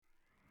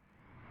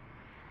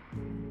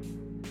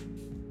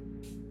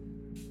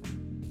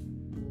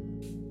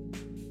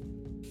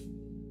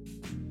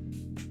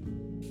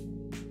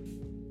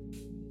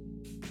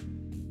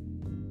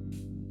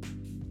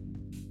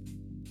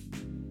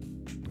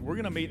we're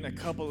going to meet in a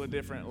couple of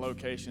different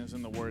locations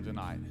in the Word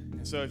tonight.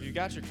 And so if you've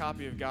got your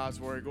copy of God's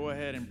Word, go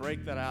ahead and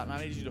break that out. And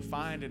I need you to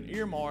find and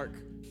earmark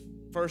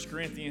 1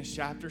 Corinthians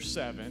chapter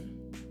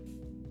 7.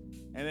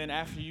 And then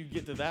after you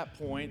get to that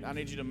point, I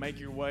need you to make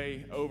your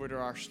way over to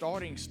our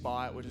starting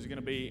spot, which is going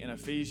to be in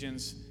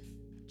Ephesians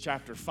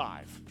chapter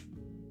 5.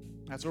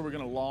 That's where we're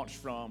going to launch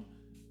from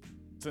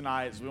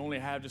tonight, as we only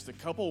have just a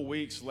couple of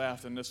weeks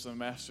left in this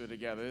semester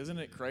together. Isn't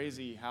it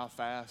crazy how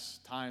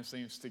fast time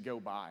seems to go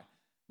by?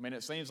 I mean,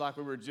 it seems like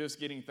we were just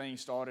getting things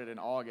started in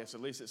August.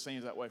 At least it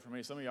seems that way for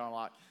me. Some of y'all are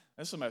like,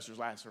 this semester's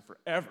lasted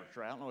forever,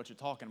 Trey. I don't know what you're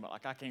talking about.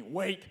 Like, I can't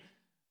wait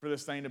for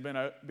this thing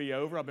to be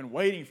over. I've been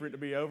waiting for it to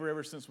be over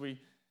ever since we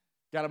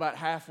got about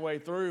halfway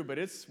through, but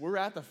we're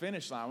at the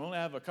finish line. We only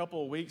have a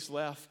couple of weeks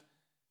left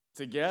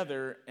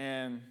together,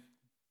 and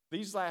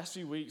these last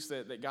few weeks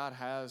that God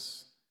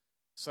has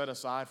set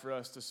aside for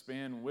us to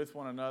spend with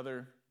one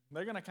another,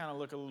 they're going to kind of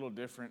look a little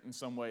different in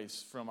some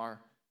ways from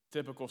our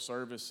typical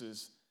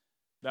services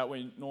that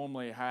we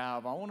normally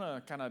have. I want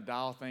to kind of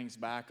dial things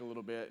back a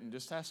little bit and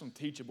just have some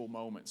teachable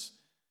moments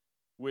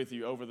with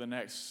you over the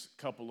next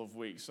couple of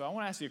weeks. So I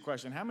want to ask you a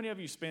question. How many of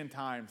you spend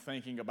time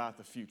thinking about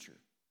the future?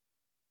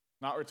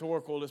 Not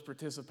rhetorical, just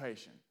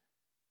participation.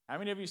 How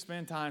many of you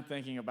spend time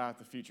thinking about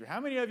the future? How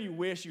many of you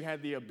wish you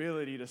had the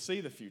ability to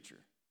see the future?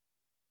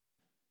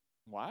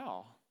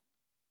 Wow.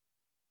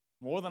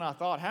 More than I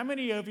thought. How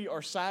many of you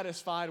are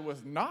satisfied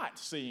with not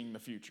seeing the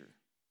future?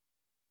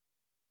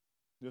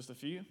 Just a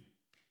few?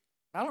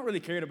 I don't really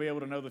care to be able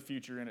to know the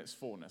future in its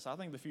fullness. I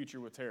think the future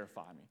would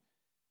terrify me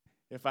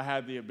if I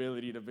had the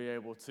ability to be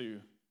able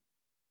to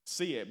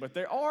see it. But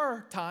there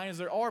are times,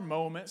 there are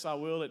moments, I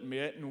will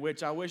admit, in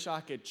which I wish I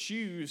could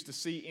choose to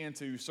see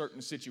into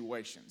certain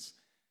situations.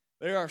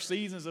 There are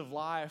seasons of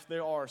life,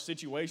 there are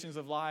situations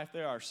of life,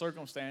 there are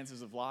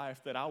circumstances of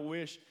life that I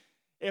wish,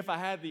 if I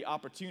had the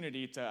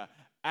opportunity to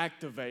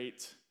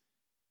activate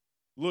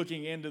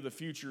looking into the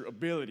future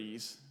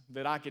abilities,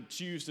 that I could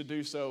choose to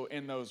do so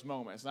in those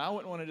moments. Now, I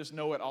wouldn't want to just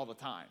know it all the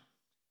time,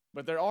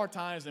 but there are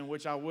times in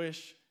which I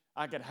wish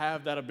I could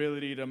have that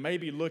ability to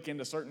maybe look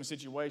into certain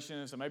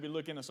situations, to maybe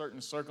look into certain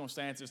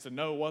circumstances, to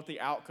know what the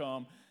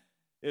outcome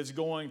is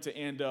going to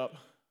end up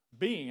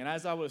being. And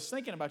as I was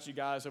thinking about you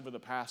guys over the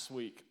past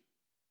week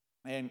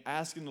and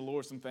asking the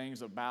Lord some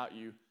things about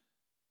you,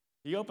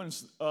 He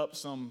opens up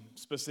some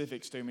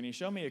specifics to me, and He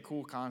showed me a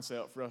cool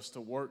concept for us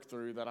to work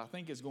through that I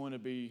think is going to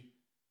be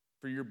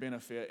for your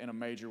benefit in a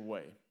major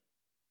way.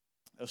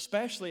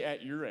 Especially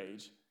at your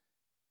age,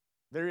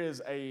 there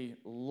is a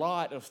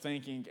lot of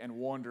thinking and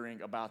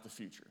wondering about the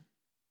future.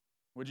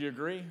 Would you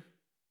agree?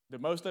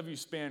 That most of you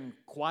spend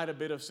quite a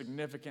bit of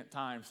significant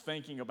time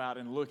thinking about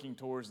and looking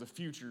towards the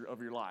future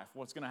of your life.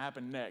 What's going to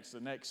happen next, the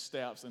next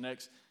steps, the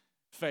next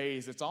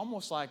phase. It's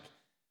almost like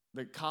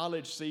the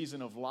college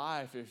season of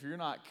life. If you're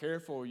not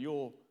careful,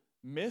 you'll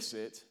miss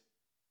it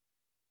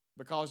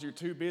because you're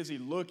too busy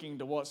looking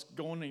to what's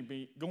going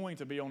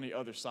to be on the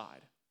other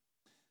side.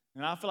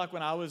 And I feel like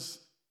when I was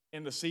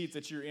in the seat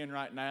that you're in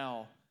right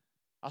now,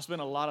 I spent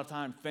a lot of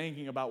time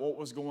thinking about what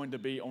was going to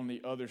be on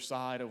the other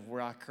side of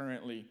where I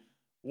currently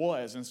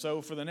was. And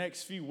so for the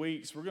next few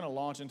weeks, we're going to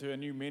launch into a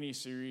new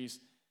mini-series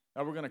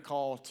that we're going to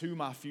call To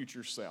My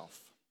Future Self.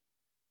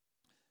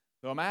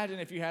 So imagine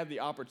if you had the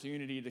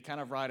opportunity to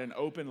kind of write an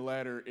open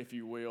letter, if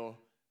you will,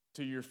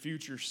 to your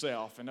future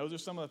self. And those are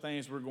some of the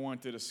things we're going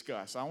to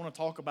discuss. I want to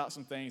talk about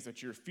some things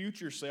that your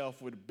future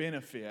self would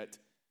benefit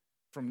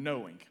from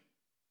knowing.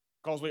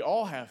 Because we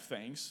all have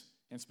things,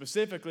 and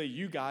specifically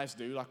you guys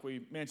do, like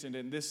we mentioned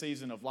in this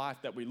season of life,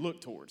 that we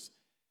look towards.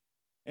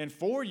 And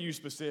for you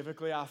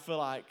specifically, I feel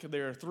like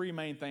there are three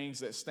main things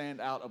that stand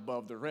out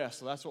above the rest.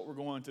 So that's what we're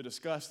going to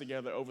discuss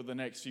together over the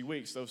next few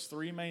weeks. Those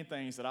three main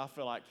things that I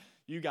feel like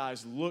you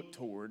guys look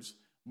towards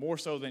more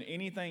so than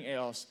anything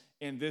else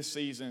in this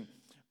season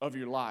of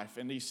your life.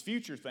 And these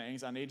future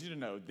things, I need you to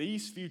know,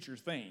 these future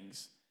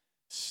things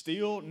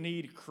still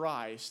need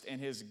Christ and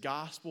His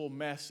gospel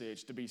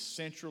message to be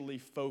centrally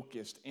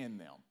focused in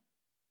them.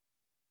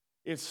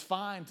 It's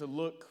fine to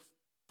look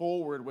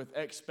forward with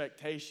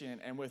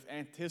expectation and with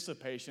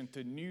anticipation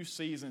to new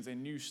seasons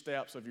and new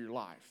steps of your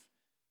life.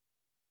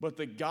 But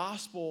the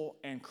gospel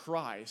and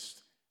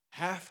Christ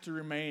have to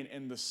remain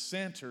in the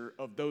center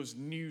of those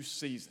new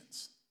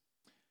seasons.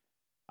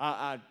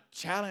 I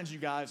challenge you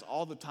guys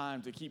all the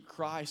time to keep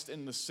Christ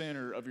in the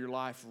center of your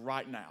life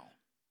right now.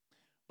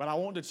 But I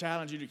want to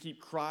challenge you to keep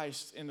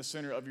Christ in the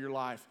center of your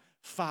life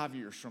 5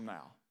 years from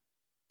now,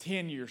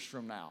 10 years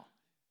from now,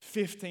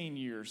 15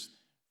 years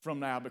from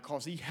now,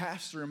 because He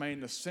has to remain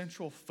the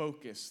central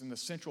focus and the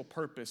central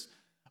purpose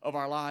of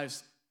our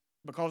lives.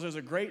 Because there's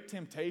a great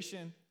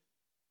temptation,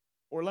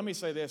 or let me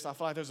say this, I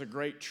feel like there's a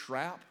great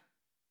trap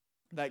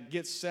that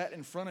gets set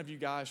in front of you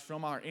guys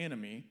from our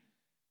enemy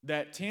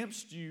that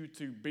tempts you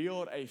to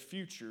build a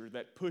future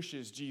that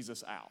pushes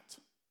Jesus out.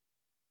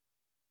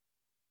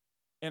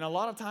 And a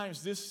lot of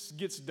times this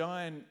gets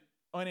done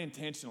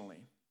unintentionally.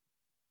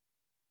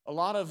 A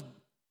lot of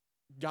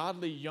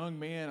godly young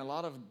men, a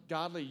lot of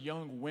godly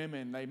young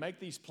women, they make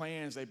these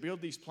plans, they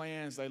build these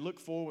plans, they look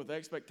forward with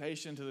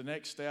expectation to the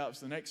next steps,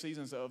 the next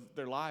seasons of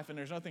their life, and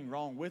there's nothing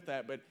wrong with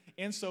that. But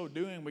in so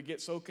doing, we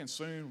get so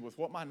consumed with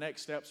what my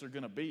next steps are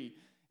going to be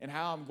and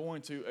how I'm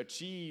going to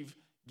achieve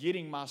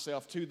getting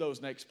myself to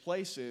those next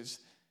places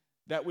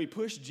that we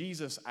push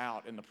Jesus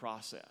out in the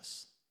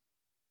process.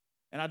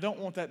 And I don't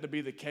want that to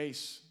be the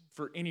case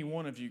for any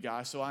one of you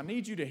guys, so I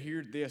need you to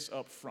hear this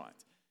up front.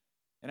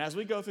 And as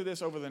we go through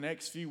this over the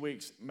next few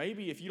weeks,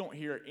 maybe if you don't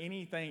hear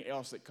anything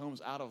else that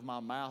comes out of my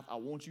mouth, I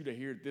want you to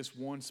hear this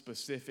one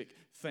specific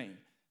thing.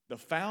 The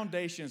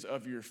foundations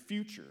of your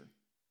future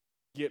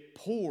get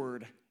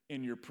poured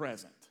in your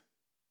present.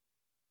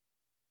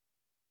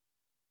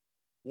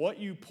 What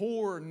you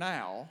pour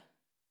now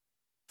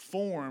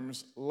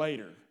forms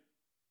later.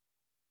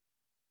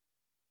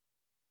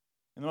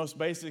 And the most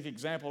basic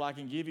example I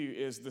can give you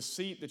is the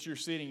seat that you're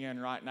sitting in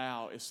right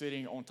now is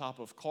sitting on top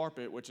of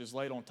carpet, which is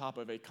laid on top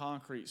of a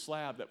concrete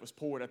slab that was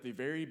poured at the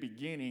very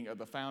beginning of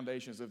the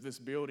foundations of this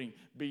building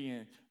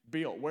being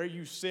built. Where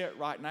you sit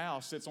right now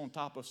sits on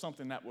top of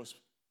something that was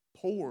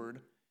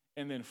poured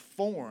and then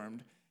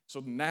formed,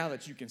 so now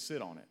that you can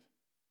sit on it.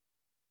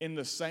 In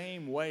the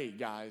same way,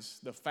 guys,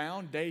 the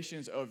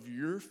foundations of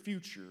your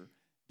future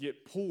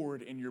get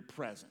poured in your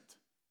present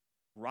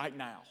right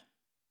now.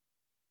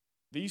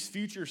 These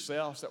future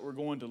selves that we're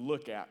going to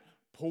look at,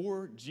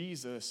 pour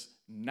Jesus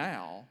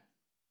now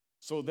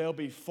so they'll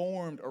be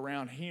formed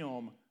around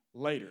him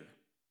later.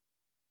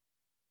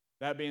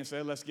 That being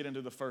said, let's get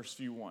into the first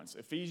few ones.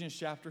 Ephesians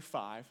chapter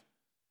 5,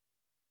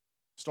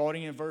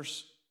 starting in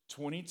verse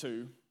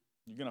 22,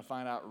 you're going to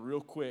find out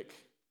real quick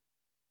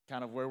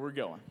kind of where we're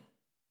going.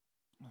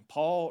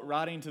 Paul,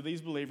 writing to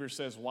these believers,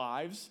 says,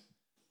 "Wives,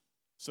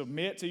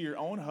 submit to your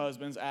own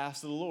husbands as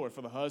to the Lord.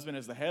 For the husband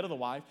is the head of the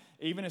wife,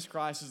 even as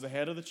Christ is the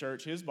head of the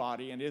church, his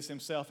body, and is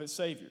himself its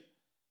Savior.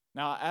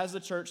 Now, as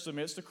the church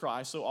submits to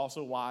Christ, so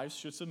also wives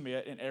should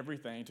submit in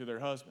everything to their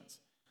husbands.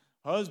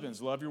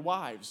 Husbands, love your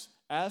wives,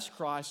 as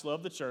Christ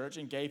loved the church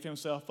and gave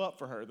himself up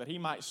for her, that he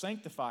might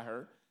sanctify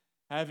her,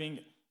 having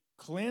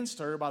cleansed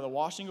her by the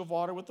washing of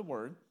water with the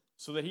word,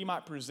 so that he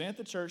might present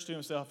the church to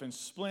himself in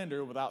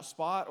splendor, without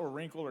spot or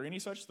wrinkle or any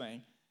such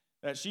thing,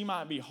 that she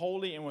might be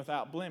holy and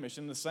without blemish.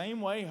 In the same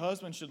way,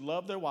 husbands should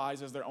love their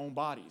wives as their own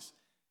bodies.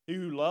 He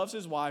who loves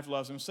his wife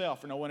loves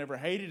himself, for no one ever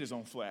hated his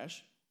own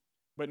flesh,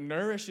 but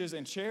nourishes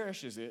and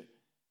cherishes it,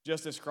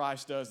 just as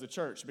Christ does the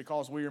church,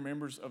 because we are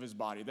members of his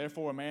body.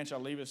 Therefore, a man shall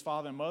leave his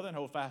father and mother and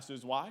hold fast to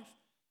his wife,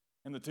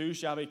 and the two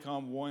shall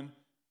become one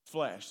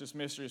flesh." This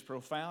mystery is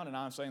profound, and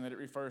I'm saying that it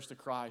refers to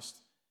Christ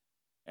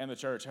and the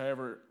church.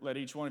 However, let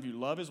each one of you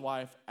love his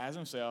wife as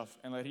himself,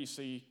 and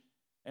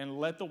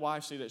let the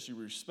wife see that she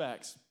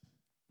respects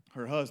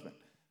her husband.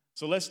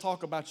 So let's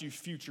talk about you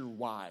future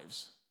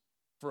wives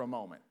for a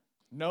moment.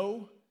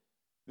 No,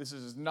 this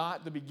is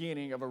not the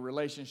beginning of a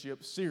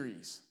relationship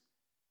series.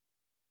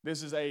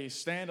 This is a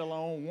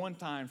standalone,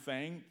 one-time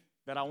thing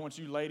that I want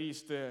you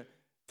ladies to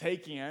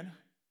take in,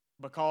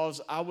 because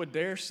I would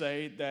dare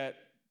say that,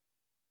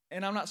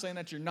 and I'm not saying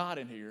that you're not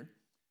in here,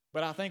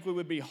 but I think we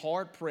would be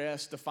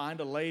hard-pressed to find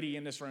a lady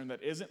in this room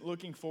that isn't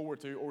looking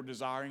forward to or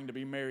desiring to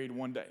be married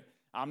one day.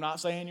 I'm not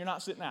saying you're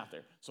not sitting out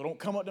there, so don't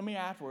come up to me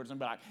afterwards and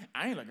be like,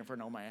 "I ain't looking for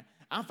no man.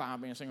 I'm fine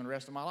being single the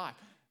rest of my life."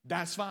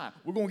 That's fine.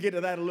 We're going to get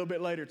to that a little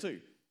bit later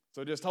too.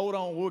 So just hold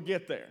on, we'll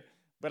get there.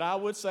 But I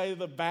would say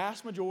the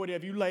vast majority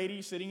of you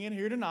ladies sitting in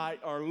here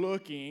tonight are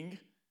looking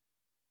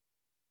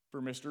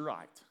for Mr.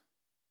 Right.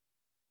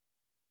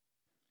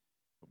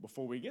 But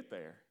before we get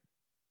there,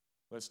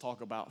 let's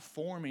talk about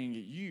forming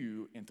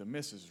you into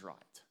Mrs.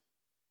 Right.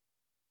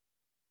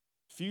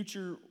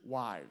 Future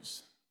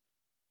wives.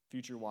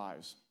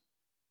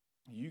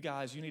 You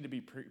guys, you need to be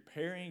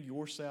preparing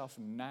yourself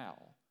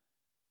now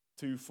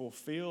to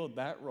fulfill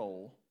that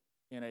role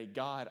in a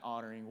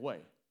God-honoring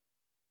way.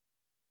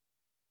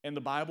 And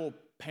the Bible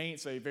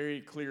paints a very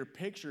clear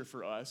picture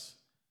for us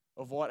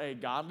of what a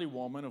godly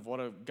woman, of what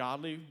a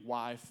godly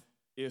wife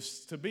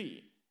is to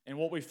be. And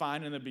what we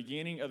find in the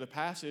beginning of the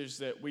passage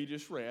that we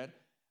just read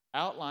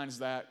outlines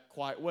that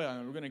quite well.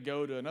 And we're going to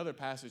go to another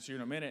passage here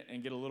in a minute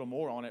and get a little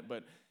more on it.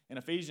 But in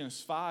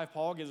Ephesians 5,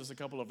 Paul gives us a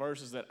couple of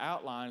verses that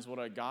outlines what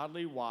a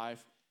godly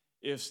wife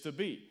is to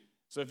be.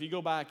 So if you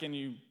go back and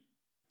you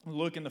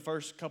look in the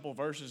first couple of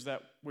verses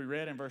that we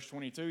read in verse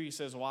 22, he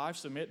says, "Wives,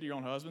 submit to your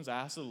own husbands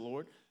as to the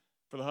Lord.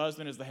 For the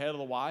husband is the head of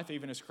the wife,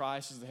 even as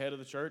Christ is the head of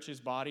the church, his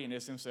body, and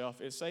is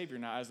himself its Savior.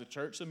 Now, as the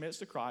church submits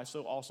to Christ,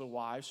 so also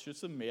wives should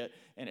submit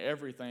in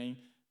everything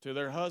to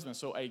their husbands."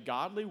 So a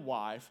godly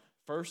wife,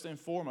 first and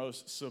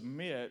foremost,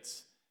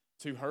 submits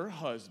to her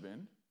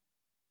husband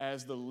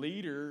as the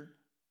leader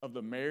of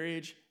the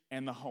marriage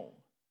and the home.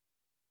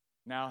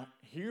 Now,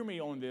 hear me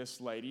on this,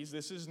 ladies.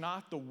 This is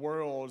not the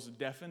world's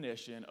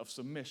definition of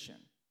submission.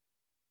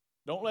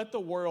 Don't let the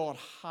world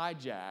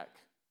hijack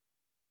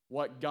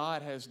what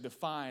God has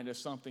defined as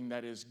something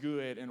that is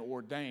good and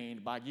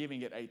ordained by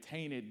giving it a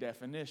tainted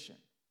definition.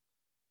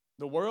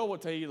 The world will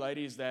tell you,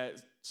 ladies,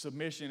 that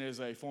submission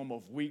is a form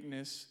of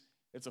weakness,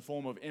 It's a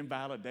form of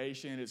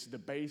invalidation. It's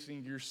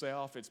debasing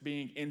yourself. It's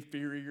being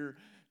inferior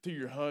to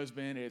your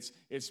husband.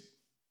 It's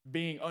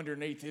being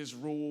underneath his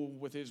rule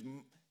with his,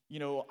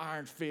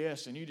 iron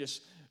fist, and you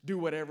just do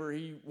whatever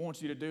he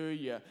wants you to do.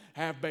 You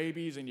have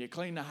babies, and you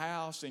clean the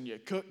house, and you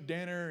cook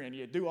dinner, and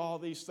you do all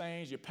these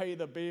things. You pay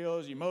the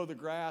bills, you mow the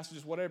grass,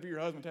 just whatever your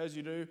husband tells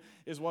you to do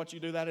is what you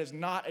do. That is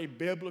not a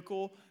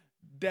biblical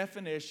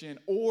definition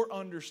or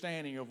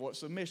understanding of what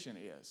submission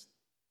is.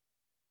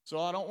 So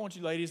I don't want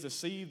you ladies to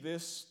see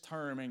this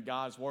term in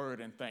God's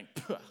word and think,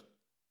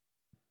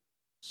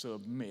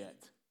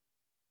 submit.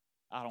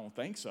 I don't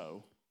think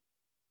so.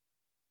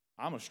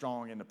 I'm a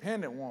strong,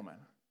 independent woman.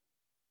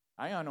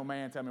 I ain't got no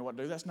man tell me what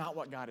to do. That's not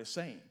what God is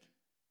saying.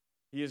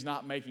 He is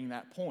not making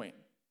that point.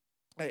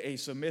 A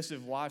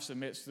submissive wife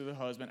submits to the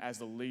husband as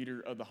the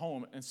leader of the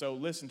home. And so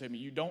listen to me,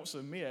 you don't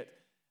submit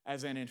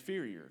as an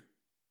inferior.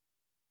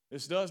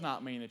 This does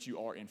not mean that you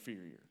are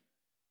inferior.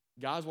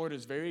 God's word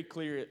is very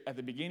clear. At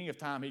the beginning of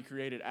time, he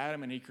created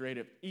Adam and he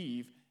created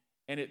Eve,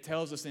 and it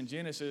tells us in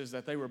Genesis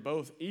that they were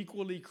both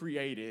equally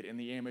created in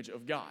the image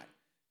of God.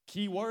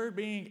 Key word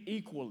being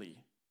equally.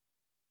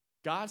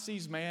 God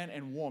sees man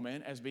and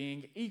woman as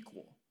being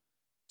equal.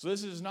 So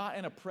this is not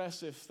an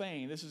oppressive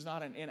thing. This is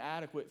not an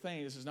inadequate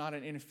thing. This is not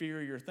an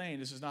inferior thing.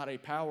 This is not a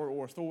power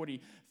or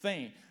authority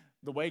thing.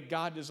 The way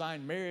God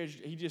designed marriage,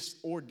 he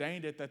just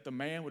ordained it that the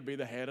man would be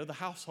the head of the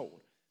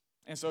household.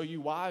 And so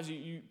you wives,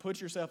 you put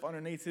yourself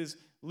underneath his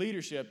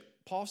leadership.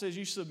 Paul says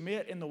you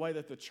submit in the way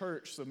that the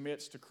church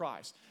submits to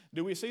Christ.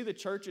 Do we see the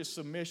church's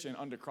submission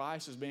unto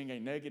Christ as being a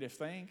negative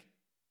thing?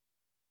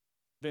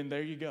 Then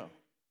there you go.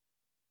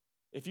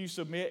 If you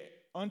submit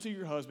unto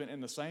your husband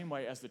in the same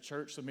way as the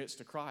church submits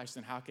to Christ,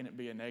 then how can it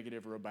be a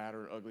negative or a bad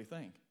or ugly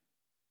thing?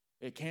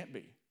 It can't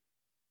be.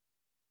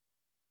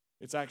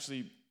 It's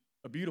actually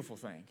a beautiful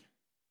thing.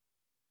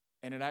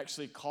 And it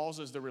actually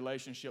causes the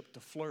relationship to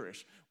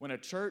flourish. When a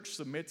church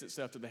submits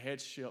itself to the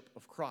headship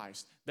of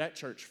Christ, that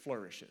church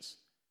flourishes.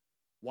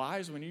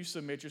 Wives, when you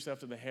submit yourself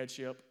to the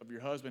headship of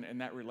your husband in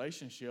that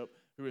relationship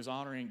who is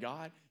honoring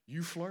God,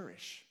 you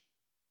flourish.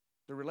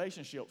 The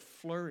relationship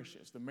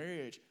flourishes. The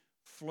marriage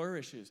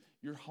flourishes.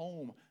 Your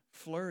home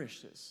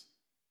flourishes.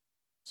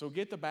 So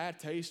get the bad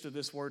taste of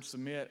this word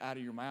submit out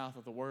of your mouth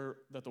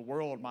that the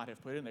world might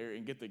have put in there,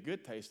 and get the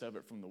good taste of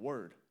it from the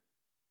word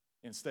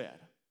instead.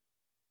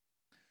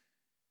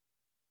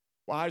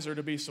 Wives are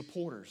to be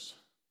supporters.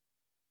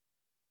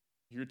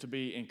 You're to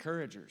be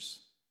encouragers.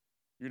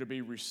 You're to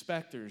be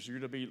respecters. You're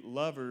to be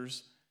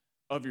lovers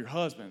of your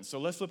husband. So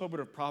let's flip over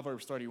to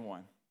Proverbs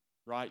 31,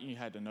 right? You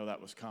had to know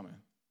that was coming.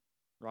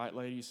 Right,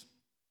 ladies?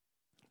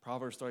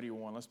 Proverbs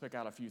 31. Let's pick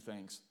out a few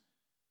things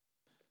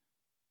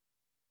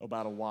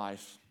about a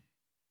wife.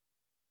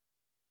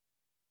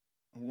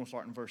 We're going to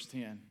start in verse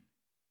 10.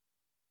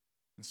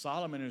 And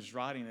Solomon is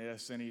writing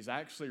this, and he's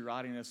actually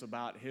writing this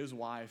about his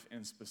wife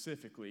and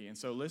specifically. And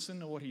so listen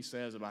to what he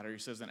says about her. He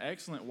says, an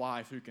excellent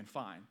wife who can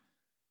find.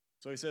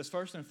 So he says,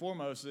 first and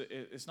foremost,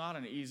 it's not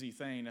an easy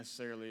thing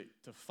necessarily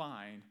to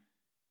find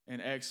an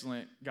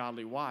excellent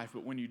godly wife,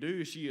 but when you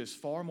do, she is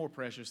far more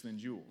precious than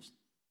jewels.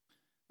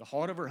 The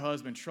heart of her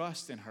husband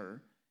trusts in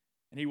her,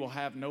 and he will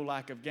have no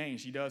lack of gain.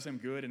 She does him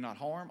good and not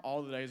harm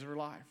all the days of her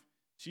life.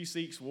 She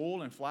seeks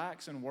wool and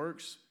flax and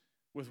works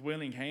with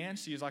willing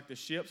hands. She is like the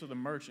ships of the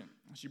merchant.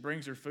 She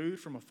brings her food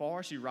from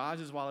afar. She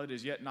rises while it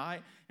is yet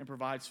night and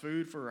provides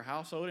food for her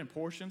household and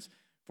portions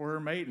for her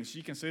maidens.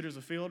 She considers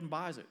a field and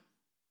buys it.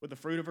 With the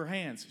fruit of her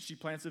hands, she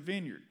plants a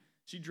vineyard.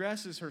 She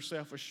dresses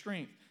herself with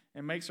strength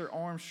and makes her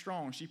arms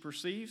strong. She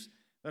perceives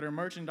that her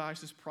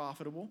merchandise is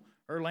profitable.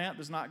 Her lamp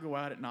does not go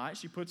out at night.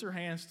 She puts her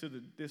hands to the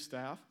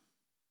distaff,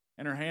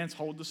 and her hands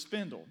hold the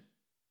spindle.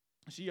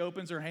 She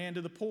opens her hand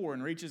to the poor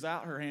and reaches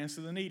out her hands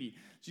to the needy.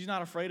 She's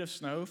not afraid of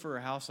snow for her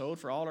household,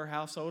 for all her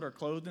household are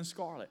clothed in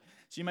scarlet.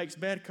 She makes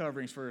bed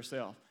coverings for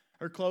herself.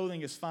 Her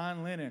clothing is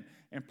fine linen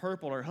and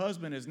purple. Her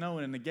husband is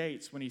known in the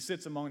gates when he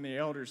sits among the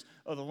elders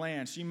of the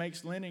land. She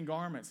makes linen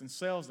garments and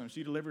sells them.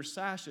 She delivers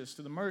sashes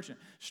to the merchant.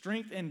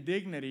 Strength and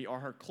dignity are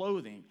her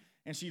clothing,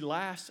 and she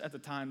lasts at the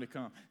time to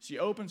come. She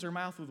opens her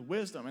mouth with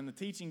wisdom, and the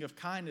teaching of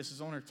kindness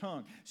is on her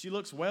tongue. She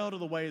looks well to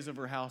the ways of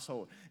her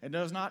household and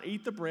does not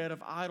eat the bread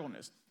of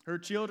idleness. Her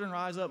children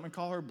rise up and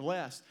call her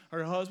blessed,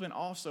 her husband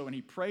also, and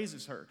he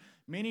praises her.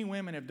 Many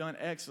women have done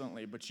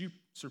excellently, but you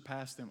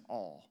surpass them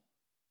all.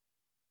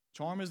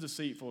 Charm is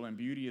deceitful and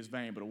beauty is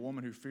vain, but a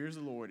woman who fears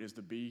the Lord is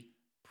to be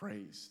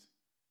praised.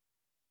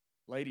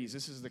 Ladies,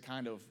 this is the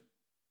kind of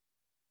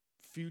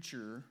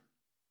future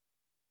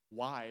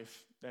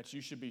wife that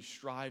you should be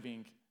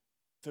striving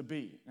to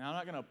be. Now, I'm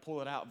not going to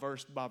pull it out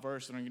verse by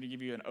verse, and I'm going to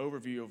give you an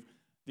overview of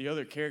the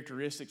other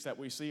characteristics that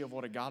we see of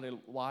what a godly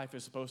wife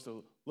is supposed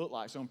to look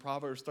like. So in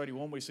Proverbs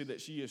 31, we see that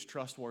she is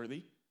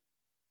trustworthy.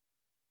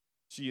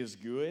 She is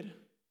good.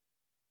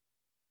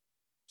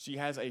 She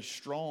has a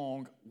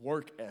strong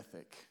work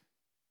ethic.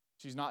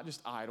 She's not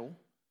just idle.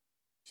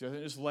 She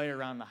doesn't just lay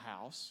around the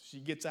house. She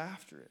gets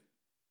after it.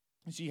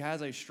 And she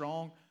has a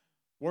strong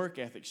work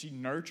ethic. She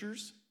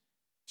nurtures.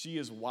 She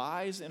is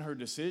wise in her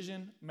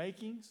decision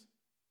makings.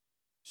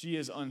 She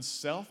is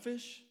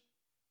unselfish.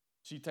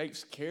 She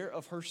takes care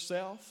of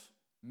herself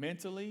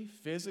mentally,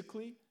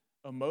 physically,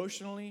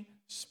 emotionally,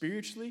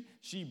 spiritually.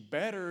 She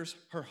betters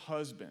her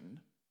husband,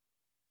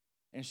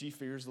 and she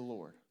fears the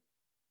Lord.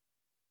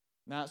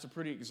 Now, it's a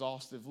pretty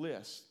exhaustive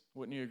list.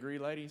 Wouldn't you agree,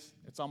 ladies?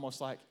 It's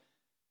almost like,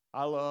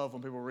 I love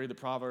when people read the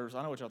Proverbs.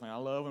 I know what y'all think. I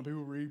love when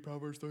people read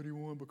Proverbs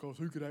 31 because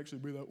who could actually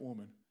be that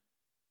woman?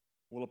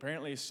 Well,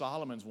 apparently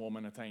Solomon's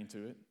woman attained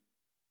to it.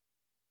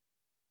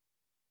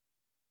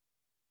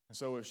 And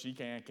so if she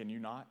can you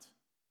not?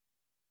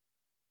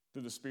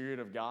 Through the Spirit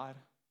of God,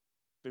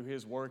 through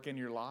His work in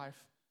your life,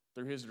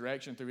 through His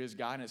direction, through His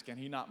guidance, can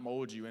He not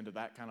mold you into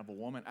that kind of a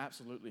woman?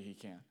 Absolutely He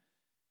can.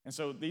 And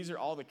so these are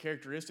all the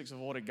characteristics of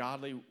what a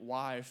godly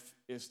wife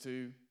is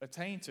to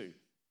attain to.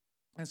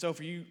 And so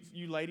for you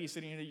ladies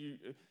sitting here, you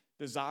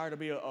desire to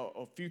be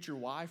a future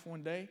wife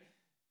one day,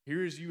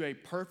 here is you a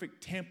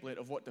perfect template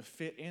of what to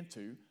fit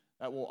into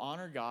that will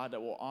honor God,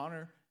 that will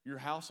honor your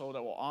household,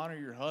 that will honor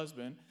your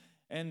husband,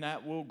 and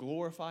that will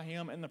glorify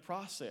Him in the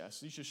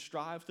process. You should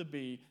strive to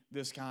be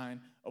this kind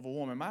of a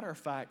woman. Matter of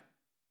fact,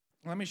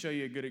 let me show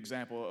you a good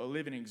example, a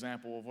living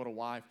example of what a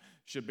wife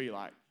should be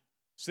like.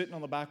 Sitting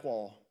on the back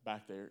wall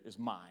back there is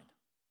mine.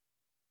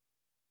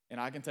 And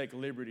I can take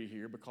liberty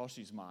here because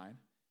she's mine.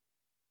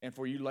 And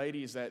for you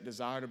ladies that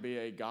desire to be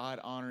a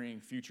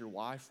God-honoring future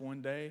wife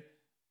one day,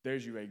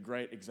 there's you a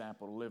great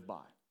example to live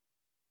by.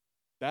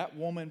 That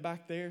woman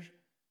back there,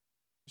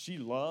 she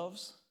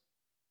loves,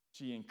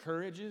 she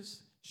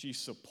encourages, she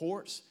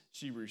supports,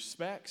 she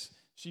respects,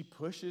 she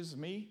pushes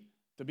me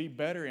to be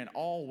better in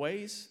all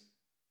ways.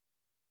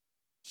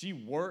 She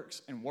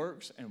works and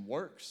works and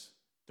works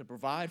to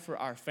provide for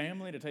our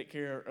family, to take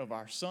care of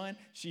our son.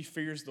 She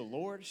fears the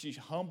Lord. She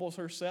humbles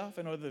herself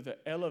in order to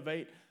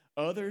elevate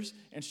others.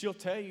 And she'll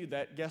tell you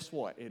that, guess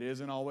what? It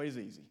isn't always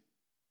easy.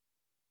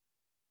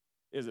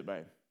 Is it,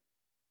 babe?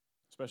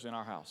 Especially in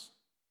our house.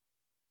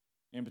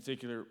 In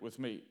particular with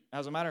me.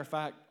 As a matter of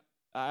fact,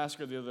 I asked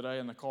her the other day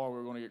in the car we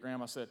were going to get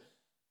Graham, I said,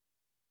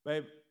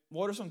 babe,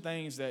 what are some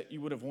things that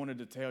you would have wanted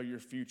to tell your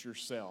future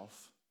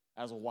self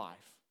as a wife?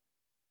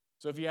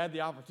 So if you had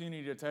the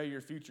opportunity to tell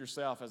your future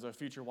self as a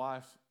future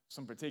wife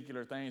some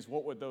particular things,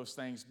 what would those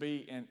things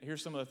be? And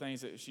here's some of the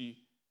things that she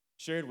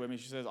shared with me.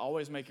 She says,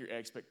 always make your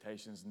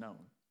expectations known.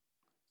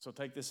 So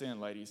take this in,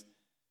 ladies.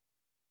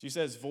 She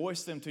says,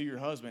 voice them to your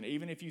husband,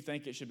 even if you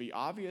think it should be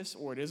obvious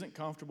or it isn't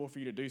comfortable for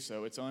you to do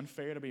so. It's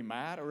unfair to be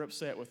mad or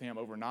upset with him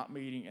over not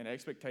meeting an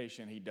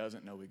expectation he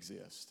doesn't know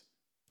exists.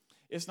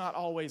 It's not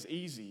always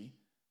easy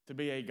to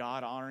be a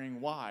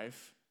God-honoring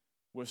wife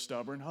with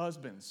stubborn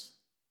husbands.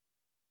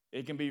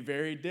 It can be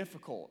very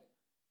difficult,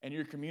 and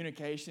your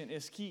communication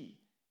is key.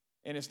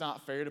 And it's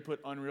not fair to put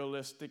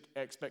unrealistic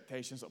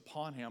expectations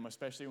upon him,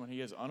 especially when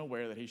he is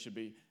unaware that he should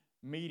be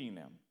meeting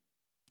them.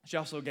 She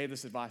also gave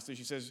this advice too.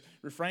 She says,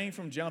 refrain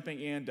from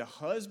jumping into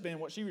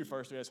what she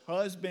refers to as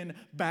husband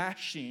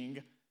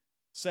bashing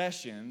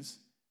sessions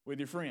with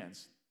your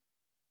friends.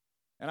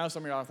 And I know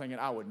some of y'all are thinking,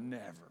 I would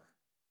never.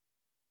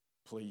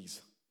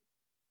 Please.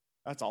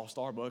 That's all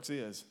Starbucks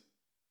is.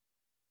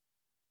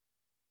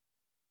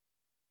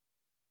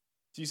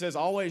 She says,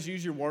 always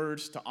use your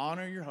words to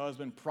honor your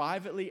husband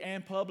privately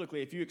and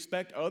publicly. If you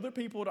expect other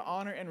people to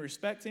honor and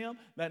respect him,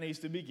 that needs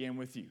to begin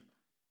with you.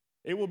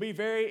 It will be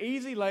very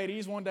easy,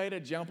 ladies, one day to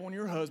jump on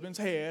your husband's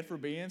head for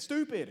being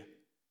stupid,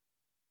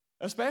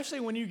 especially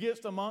when you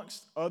get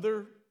amongst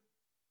other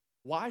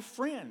wife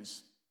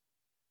friends.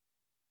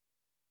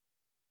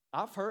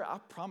 I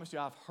promise you,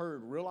 I've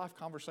heard real-life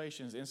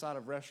conversations inside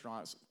of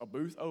restaurants, a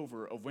booth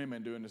over, of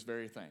women doing this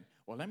very thing.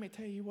 Well, let me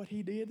tell you what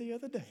he did the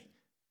other day.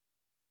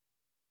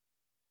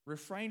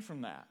 Refrain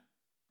from that.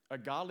 A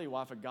godly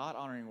wife, a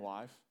God-honoring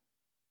wife,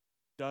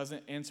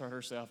 doesn't insert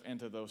herself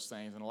into those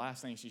things. And the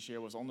last thing she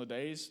shared was, on the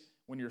days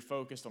when you're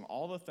focused on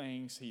all the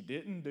things he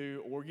didn't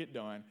do or get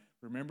done,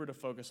 remember to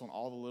focus on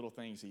all the little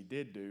things he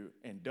did do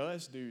and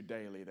does do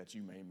daily that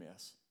you may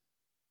miss.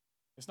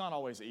 It's not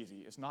always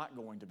easy. It's not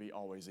going to be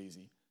always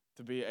easy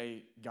to be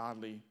a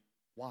godly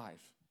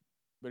wife.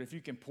 But if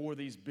you can pour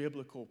these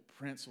biblical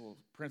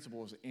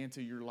principles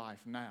into your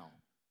life now,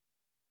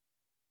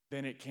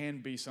 then it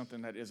can be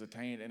something that is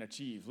attained and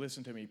achieved.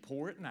 Listen to me.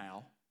 Pour it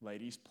now,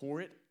 ladies. Pour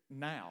it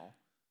now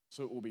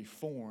so it will be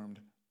formed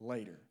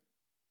later.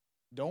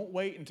 Don't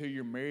wait until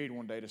you're married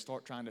one day to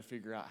start trying to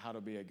figure out how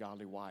to be a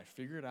godly wife.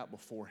 Figure it out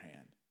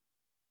beforehand.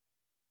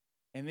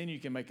 And then you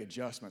can make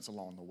adjustments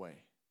along the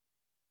way.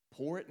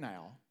 Pour it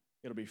now.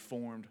 It'll be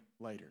formed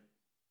later.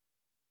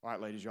 All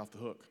right, ladies, you're off the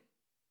hook.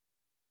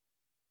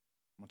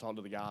 I'm going to talk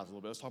to the guys a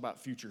little bit. Let's talk about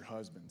future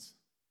husbands.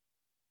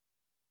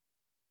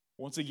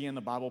 Once again,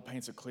 the Bible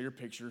paints a clear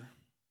picture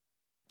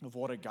of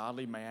what a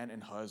godly man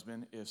and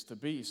husband is to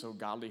be. So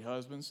godly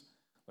husbands,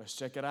 let's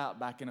check it out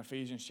back in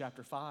Ephesians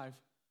chapter 5.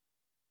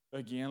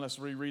 Again, let's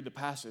reread the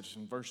passage.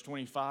 In verse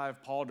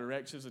 25, Paul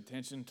directs his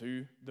attention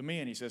to the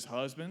men. He says,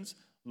 husbands,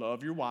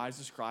 love your wives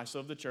as Christ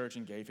loved the church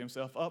and gave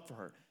himself up for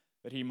her,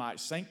 that he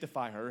might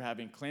sanctify her,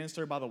 having cleansed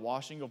her by the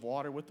washing of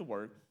water with the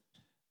word,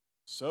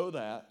 so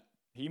that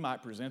he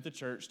might present the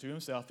church to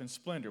himself in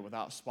splendor,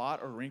 without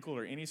spot or wrinkle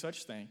or any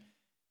such thing,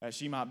 that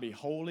she might be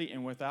holy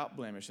and without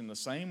blemish. In the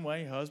same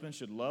way, husbands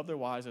should love their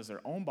wives as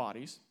their own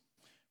bodies.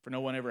 For no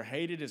one ever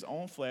hated his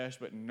own flesh,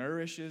 but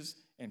nourishes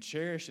and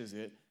cherishes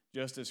it,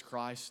 just as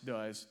Christ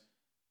does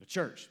the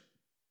church.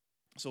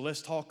 So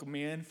let's talk,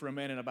 men, for a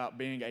minute about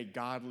being a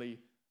godly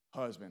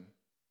husband.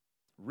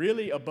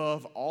 Really,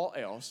 above all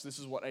else, this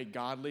is what a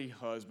godly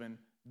husband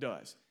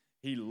does.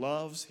 He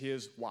loves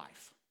his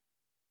wife.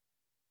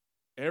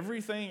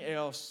 Everything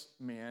else,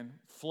 men,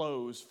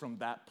 flows from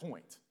that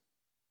point.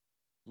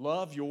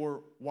 Love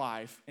your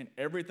wife, and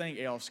everything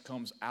else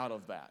comes out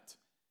of that.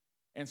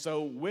 And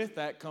so with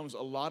that comes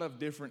a lot of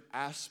different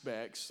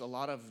aspects, a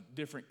lot of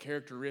different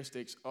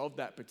characteristics of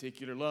that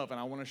particular love. And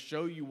I want to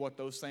show you what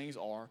those things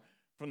are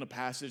from the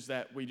passage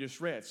that we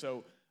just read.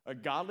 So a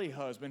godly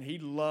husband, he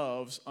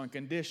loves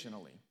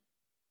unconditionally.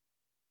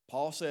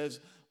 Paul says,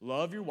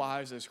 love your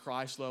wives as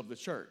Christ loved the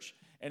church.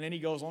 And then he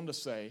goes on to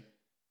say,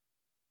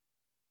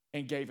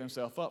 and gave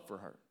himself up for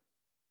her.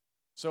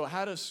 So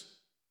how does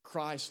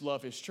Christ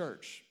love his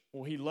church?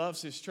 Well, he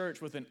loves his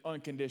church with an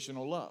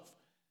unconditional love.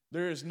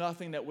 There is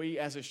nothing that we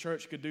as a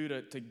church could do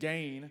to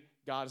gain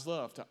God's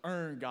love, to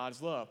earn God's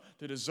love,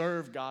 to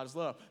deserve God's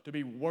love, to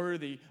be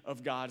worthy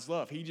of God's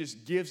love. He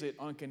just gives it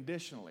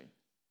unconditionally.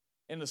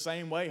 In the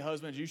same way,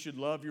 husbands, you should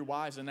love your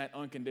wives in that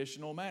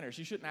unconditional manner.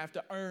 She shouldn't have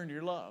to earn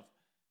your love.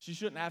 She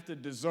shouldn't have to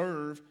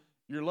deserve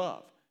your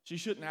love. She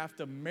shouldn't have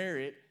to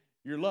merit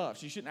your love.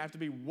 She shouldn't have to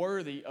be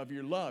worthy of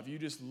your love. You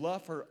just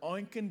love her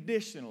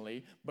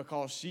unconditionally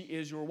because she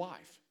is your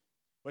wife.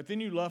 But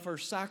then you love her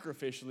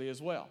sacrificially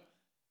as well.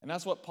 And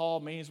that's what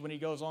Paul means when he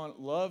goes on,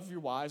 love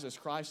your wives as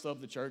Christ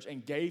loved the church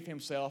and gave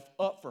himself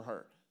up for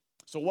her.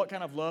 So what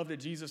kind of love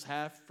did Jesus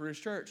have for his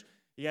church?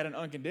 He had an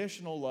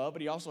unconditional love,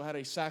 but he also had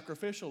a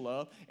sacrificial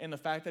love in the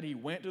fact that he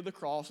went to the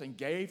cross and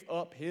gave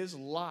up his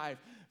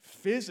life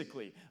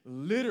physically,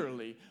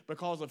 literally,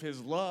 because of his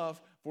love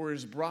for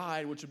his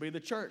bride, which would be the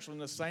church. So in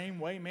the same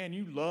way, man,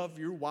 you love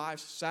your wife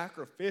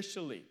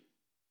sacrificially.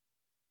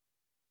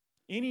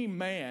 Any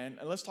man,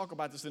 and let's talk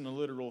about this in a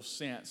literal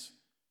sense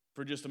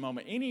for just a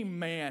moment. Any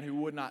man who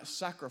would not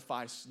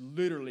sacrifice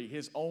literally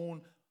his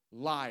own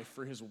life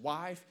for his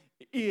wife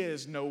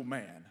is no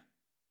man.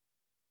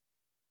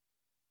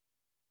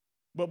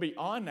 But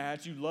beyond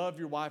that, you love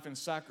your wife in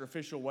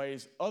sacrificial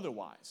ways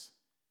otherwise,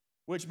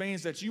 which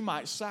means that you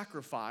might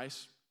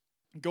sacrifice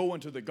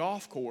going to the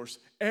golf course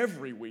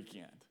every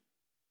weekend.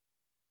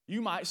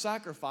 You might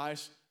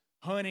sacrifice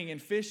hunting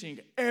and fishing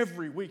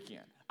every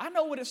weekend. I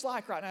know what it's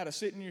like right now to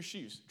sit in your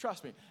shoes.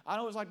 Trust me. I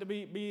know what it's like to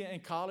be in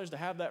college, to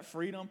have that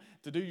freedom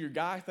to do your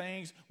guy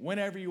things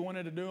whenever you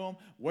wanted to do them,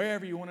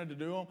 wherever you wanted to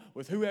do them,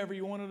 with whoever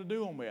you wanted to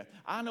do them with.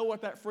 I know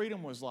what that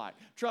freedom was like.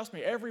 Trust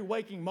me, every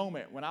waking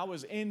moment when I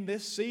was in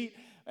this seat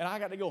and I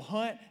got to go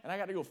hunt and I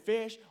got to go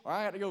fish or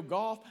I got to go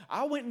golf,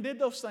 I went and did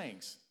those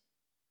things.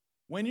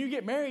 When you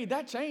get married,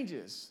 that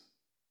changes.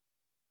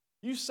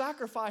 You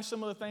sacrifice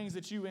some of the things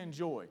that you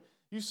enjoy.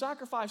 You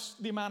sacrifice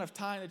the amount of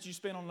time that you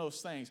spend on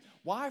those things.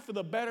 Why? For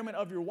the betterment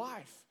of your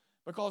wife.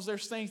 Because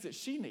there's things that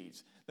she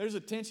needs. There's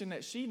attention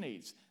that she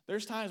needs.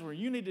 There's times where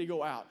you need to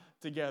go out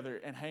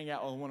together and hang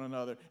out with one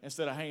another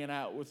instead of hanging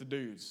out with the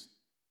dudes.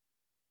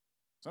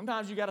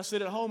 Sometimes you got to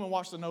sit at home and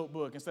watch The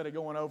Notebook instead of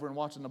going over and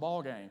watching the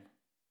ball game.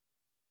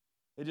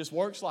 It just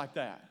works like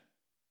that.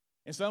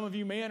 And some of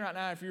you men right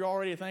now, if you're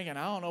already thinking,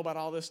 I don't know about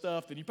all this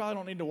stuff, then you probably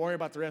don't need to worry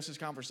about the rest of this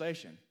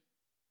conversation.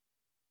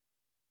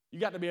 You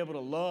got to be able to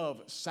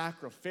love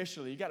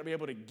sacrificially. You got to be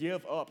able to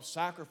give up,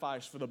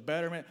 sacrifice for the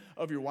betterment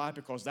of your wife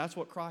because that's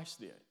what Christ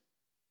did.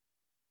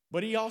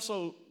 But he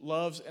also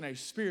loves in a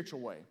spiritual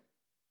way.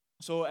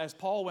 So as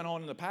Paul went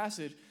on in the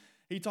passage,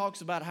 he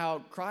talks about how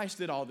Christ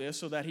did all this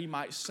so that he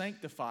might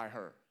sanctify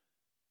her.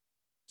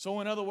 So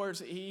in other words,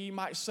 he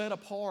might set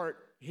apart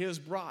his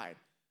bride.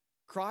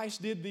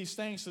 Christ did these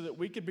things so that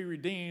we could be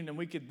redeemed and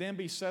we could then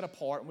be set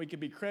apart and we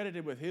could be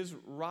credited with his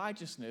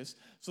righteousness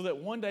so that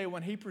one day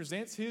when he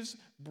presents his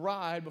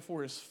bride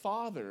before his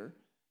Father,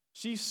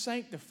 she's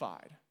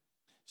sanctified.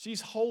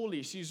 She's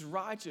holy. She's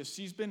righteous.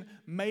 She's been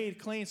made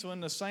clean. So in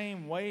the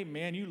same way,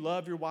 man, you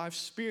love your wife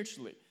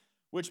spiritually,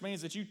 which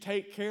means that you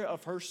take care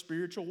of her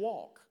spiritual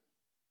walk.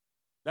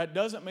 That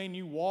doesn't mean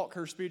you walk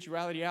her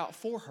spirituality out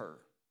for her.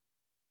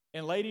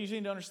 And ladies, you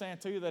need to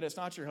understand too that it's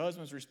not your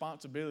husband's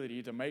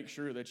responsibility to make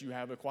sure that you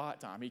have a quiet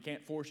time. He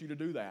can't force you to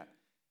do that.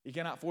 He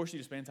cannot force you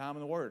to spend time in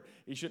the Word.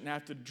 He shouldn't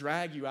have to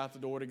drag you out the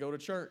door to go to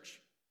church.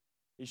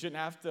 He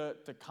shouldn't have to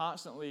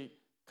constantly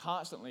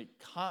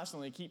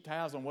keep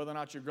tabs on whether or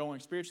not you're growing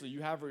spiritually.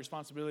 You have a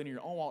responsibility in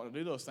your own walk to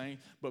do those things,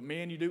 but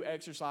men, you do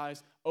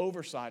exercise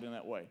oversight in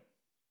that way.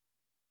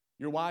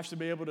 Your wife should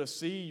be able to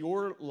see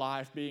your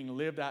life being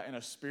lived out in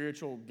a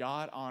spiritual,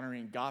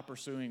 God-honoring,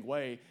 God-pursuing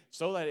way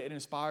so that it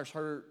inspires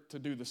her to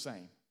do the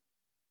same.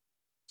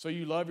 So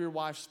you love your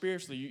wife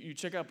spiritually. You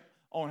check up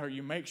on her.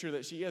 You make sure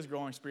that she is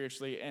growing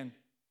spiritually. And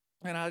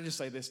I just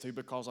say this too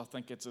because I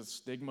think it's a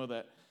stigma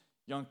that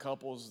young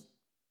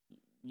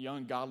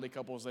godly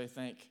couples, they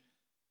think,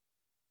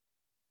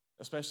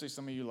 especially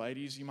some of you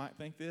ladies, you might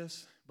think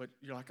this, but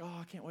you're like, oh,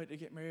 I can't wait to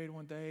get married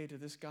one day to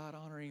this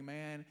God-honoring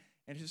man.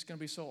 And it's just going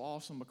to be so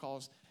awesome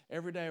because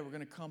every day we're going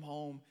to come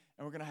home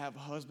and we're going to have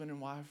husband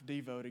and wife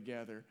Devo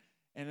together.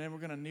 And then we're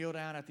going to kneel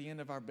down at the end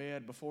of our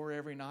bed before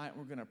every night. And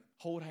we're going to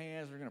hold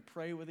hands. We're going to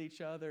pray with each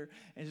other.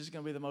 And it's just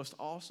going to be the most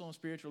awesome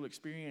spiritual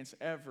experience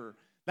ever.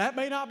 That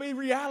may not be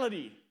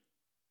reality.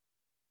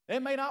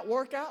 It may not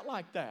work out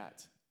like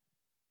that.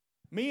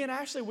 Me and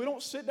Ashley, we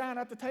don't sit down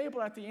at the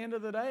table at the end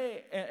of the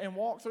day and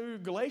walk through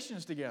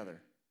Galatians together.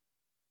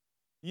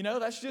 You know,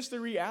 that's just the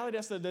reality.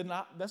 That's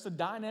the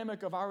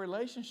dynamic of our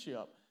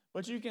relationship.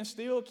 But you can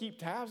still keep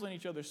tabs on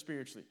each other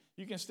spiritually.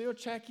 You can still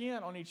check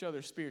in on each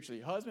other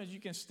spiritually. Husbands, you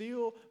can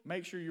still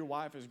make sure your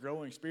wife is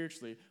growing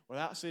spiritually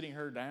without sitting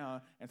her down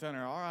and telling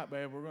her, all right,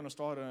 babe, we're going to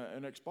start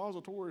an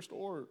expository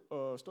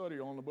study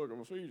on the book of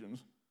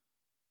Ephesians.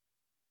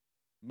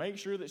 Make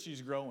sure that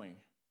she's growing.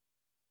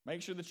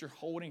 Make sure that you're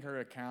holding her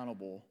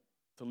accountable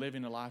to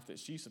living the life that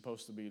she's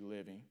supposed to be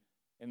living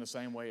in the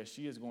same way as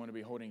she is going to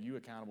be holding you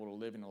accountable to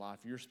living the life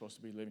you're supposed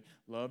to be living.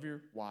 Love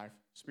your wife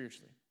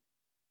spiritually.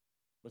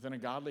 But then a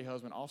godly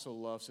husband also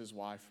loves his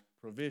wife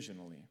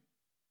provisionally.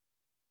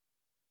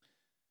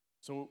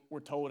 So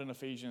we're told in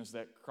Ephesians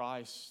that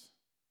Christ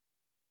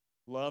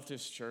loved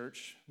his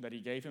church, that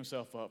he gave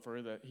himself up for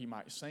her, that he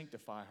might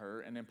sanctify her.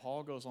 And then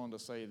Paul goes on to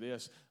say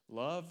this,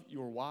 love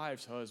your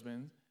wives,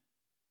 husband,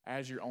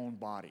 as your own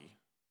body.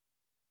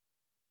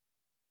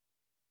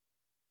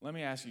 Let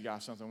me ask you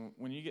guys something.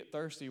 When you get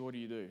thirsty, what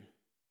do?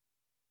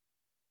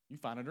 You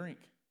find a drink.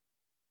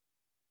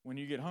 When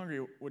you get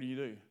hungry, what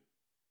do?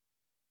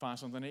 Find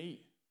something to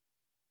eat.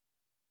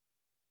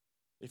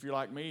 If you're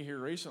like me here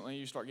recently,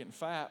 you start getting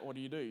fat, what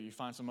do? You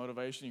find some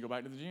motivation, you go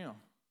back to the gym.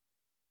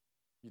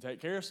 You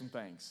take care of some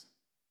things.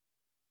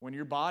 When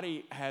your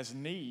body has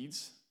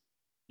needs,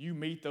 you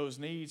meet those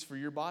needs for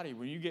your body.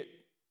 When you get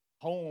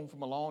home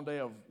from a long day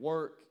of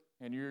work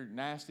and you're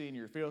nasty and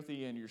you're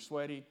filthy and you're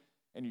sweaty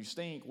and you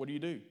stink, what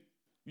do?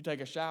 You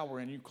take a shower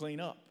and you clean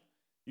up.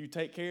 You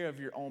take care of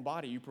your own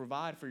body. You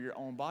provide for your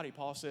own body.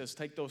 Paul says,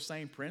 take those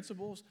same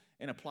principles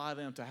and apply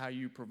them to how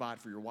you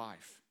provide for your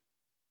wife.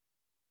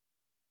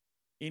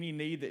 Any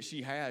need that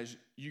she has,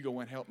 you go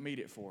and help meet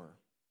it for her.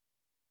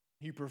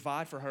 You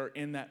provide for her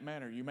in that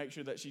manner. You make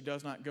sure that she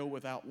does not go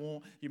without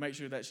want. You make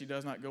sure that she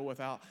does not go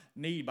without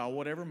need. By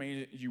whatever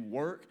means, you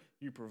work,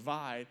 you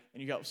provide,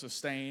 and you help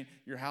sustain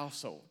your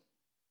household.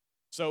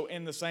 So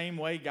in the same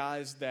way,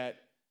 guys, that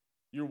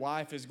your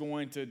wife is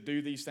going to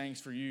do these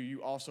things for you,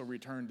 you also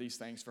return these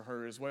things for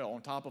her as well.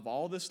 On top of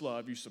all this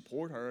love, you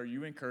support her,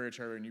 you encourage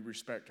her, and you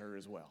respect her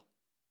as well.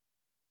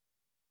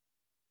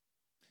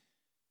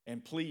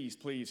 And please,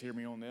 please hear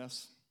me on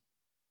this.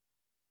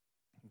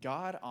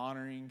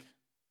 God-honoring,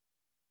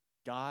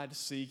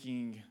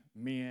 God-seeking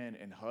men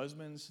and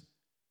husbands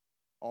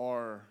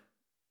are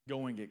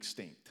going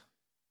extinct.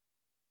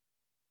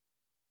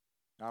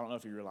 I don't know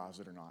if you realize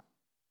it or not.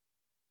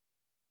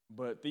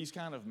 But these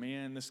kind of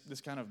men,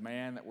 this kind of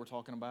man that we're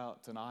talking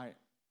about tonight,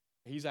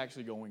 he's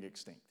actually going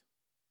extinct.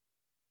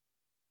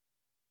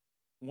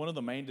 One of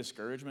the main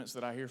discouragements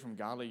that I hear from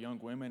godly young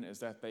women is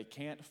that they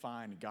can't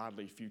find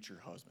godly future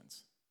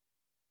husbands.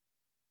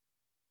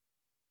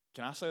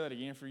 Can I say that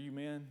again for you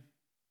men?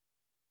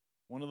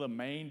 One of the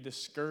main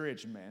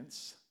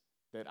discouragements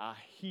that I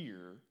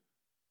hear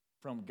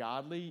from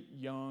godly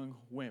young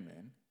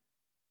women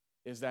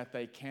is that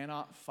they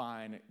cannot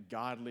find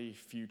godly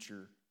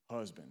future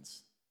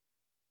husbands.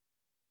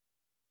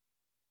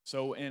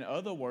 So in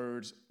other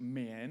words,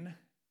 men,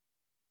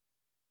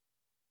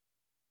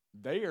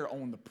 they are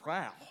on the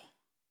prowl.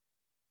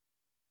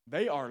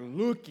 They are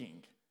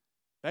looking.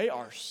 They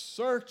are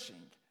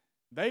searching.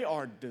 They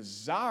are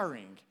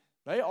desiring.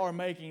 They are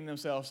making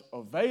themselves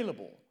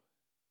available,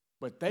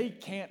 but they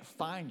can't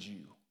find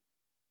you.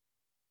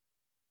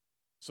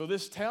 So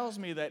this tells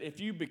me that if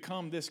you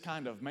become this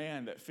kind of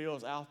man that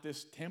fills out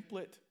this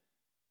template,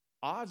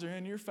 odds are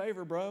in your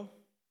favor, bro.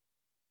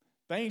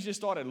 Things just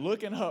started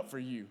looking up for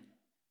you.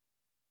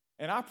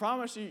 And I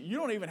promise you, you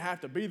don't even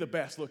have to be the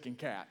best looking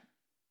cat.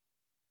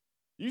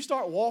 You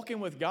start walking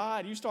with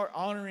God, you start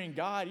honoring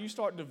God, you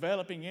start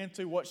developing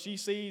into what she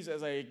sees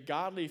as a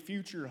godly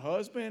future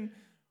husband,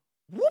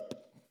 whoop,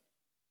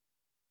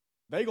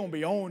 they're going to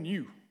be on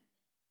you.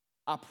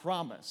 I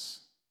promise.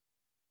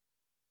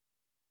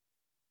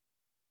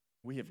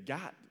 We have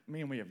got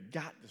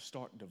to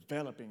start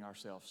developing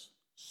ourselves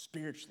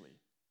spiritually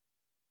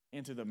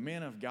into the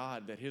men of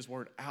God that his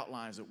word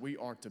outlines that we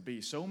are to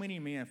be. So many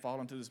men fall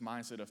into this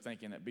mindset of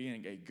thinking that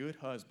being a good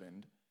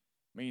husband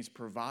means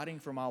providing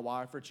for my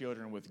wife or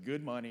children with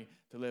good money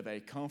to live a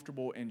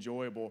comfortable,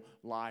 enjoyable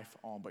life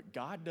on. But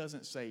God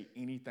doesn't say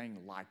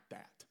anything like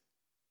that.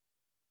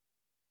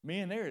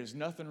 Men, there is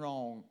nothing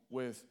wrong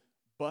with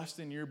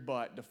busting your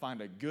butt to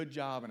find a good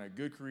job and a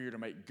good career to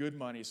make good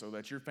money so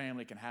that your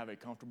family can have a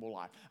comfortable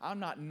life. I'm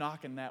not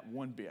knocking that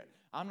one bit.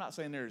 I'm not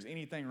saying there's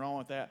anything wrong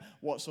with that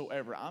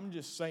whatsoever. I'm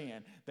just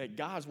saying that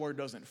God's word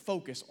doesn't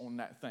focus on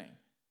that thing.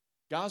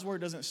 God's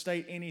word doesn't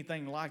state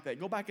anything like that.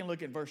 Go back and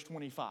look at verse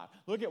 25.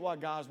 Look at what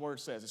God's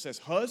word says. It says,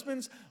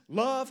 husbands,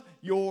 love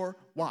your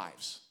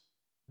wives.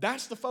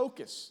 That's the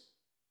focus.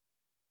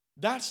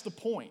 That's the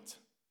point.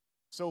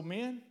 So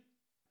men,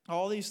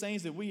 all these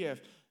things that we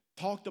have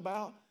talked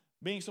about,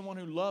 being someone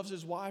who loves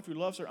his wife, who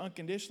loves her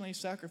unconditionally,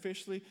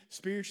 sacrificially,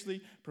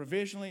 spiritually,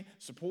 provisionally,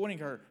 supporting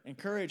her,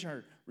 encouraging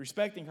her,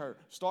 respecting her,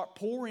 start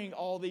pouring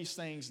all these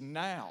things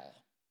now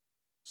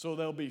so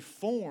they'll be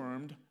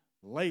formed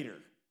later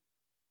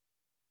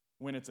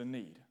when it's a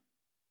need.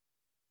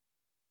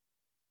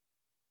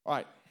 All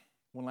right,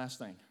 one last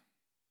thing,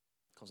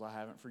 because I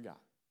haven't forgot,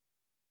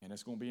 and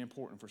it's going to be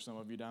important for some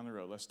of you down the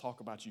road. Let's talk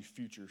about you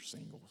future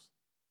singles.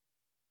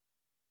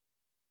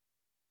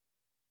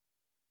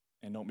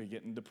 And don't be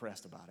getting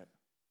depressed about it.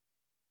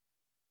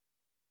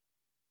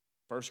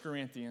 1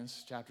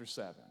 Corinthians chapter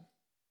 7.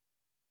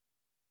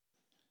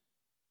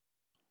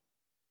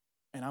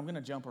 And I'm going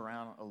to jump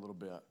around a little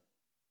bit.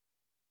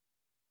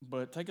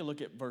 But take a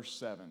look at verse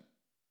 7.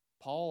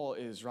 Paul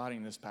is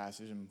writing this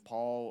passage, and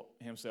Paul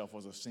himself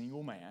was a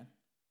single man.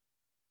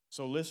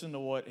 So listen to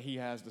what he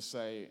has to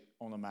say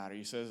on the matter.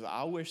 He says,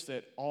 I wish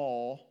that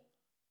all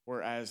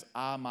were as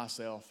I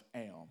myself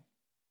am.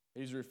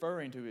 He's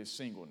referring to his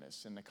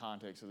singleness in the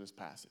context of this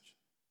passage.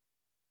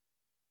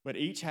 But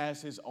each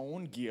has his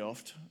own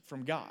gift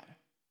from God,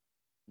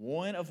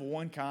 one of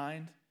one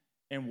kind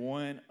and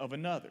one of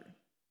another.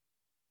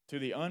 To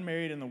the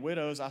unmarried and the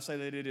widows, I say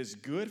that it is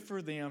good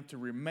for them to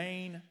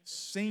remain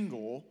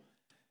single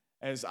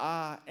as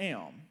I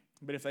am.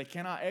 But if they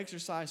cannot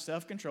exercise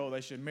self-control,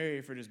 they should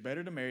marry, for it is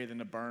better to marry than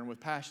to burn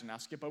with passion. Now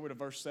skip over to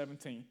verse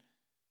 17.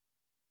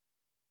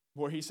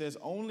 Where he says,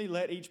 only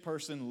let each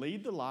person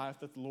lead the life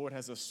that the Lord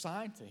has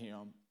assigned to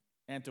him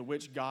and to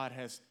which God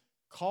has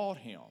called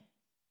him.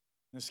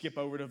 And skip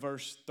over to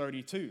verse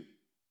 32.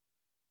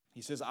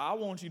 He says, I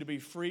want you to be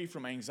free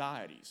from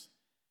anxieties.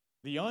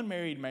 The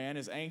unmarried man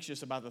is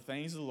anxious about the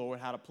things of the Lord,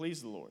 how to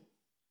please the Lord.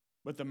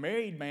 But the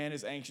married man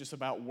is anxious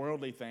about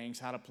worldly things,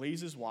 how to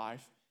please his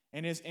wife,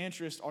 and his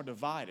interests are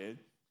divided.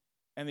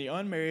 And the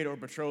unmarried or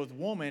betrothed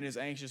woman is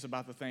anxious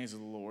about the things of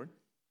the Lord,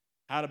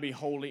 how to be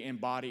holy in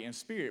body and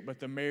spirit. But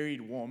the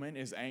married woman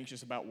is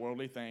anxious about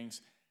worldly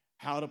things,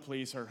 how to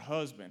please her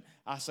husband.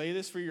 I say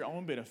this for your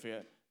own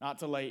benefit, not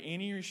to lay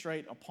any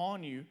restraint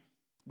upon you,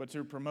 but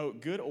to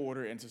promote good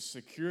order and to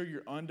secure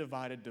your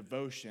undivided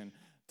devotion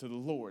to the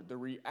Lord. The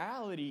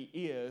reality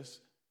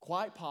is,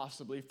 quite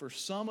possibly, for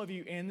some of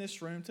you in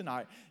this room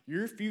tonight,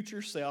 your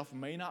future self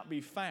may not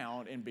be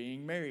found in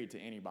being married to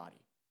anybody.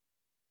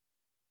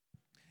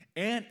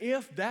 And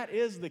if that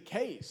is the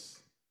case,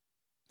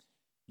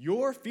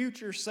 your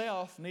future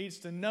self needs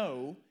to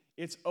know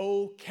it's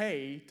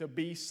okay to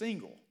be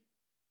single.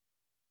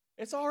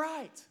 It's all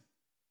right.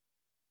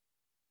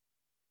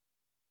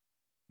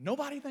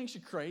 Nobody thinks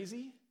you're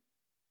crazy.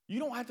 You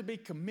don't have to be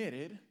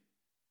committed.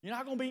 You're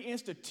not going to be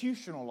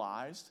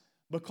institutionalized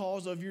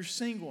because of your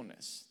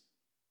singleness.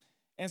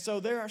 And so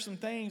there are some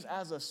things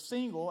as a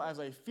single, as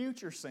a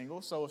future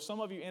single. So if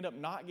some of you end up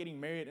not getting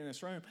married in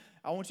this room,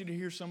 I want you to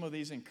hear some of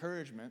these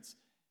encouragements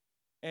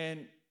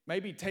and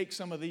maybe take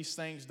some of these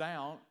things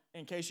down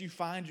in case you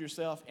find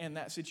yourself in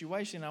that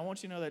situation. I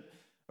want you to know that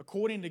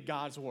according to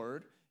God's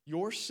word,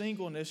 your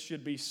singleness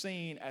should be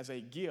seen as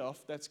a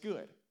gift that's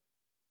good.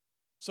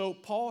 So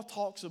Paul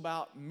talks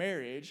about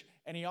marriage,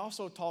 and he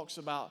also talks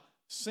about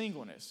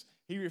singleness.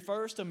 He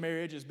refers to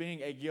marriage as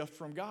being a gift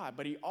from God,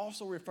 but he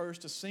also refers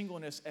to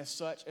singleness as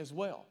such as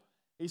well.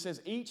 He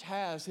says each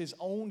has his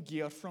own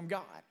gift from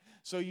God.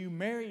 So you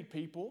married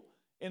people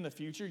in the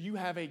future, you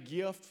have a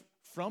gift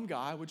from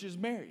God, which is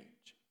marriage.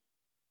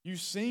 You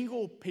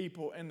single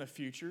people in the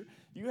future,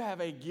 you have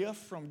a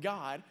gift from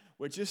God,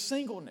 which is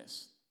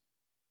singleness.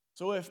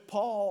 So if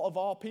Paul, of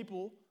all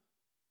people,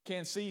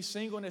 can see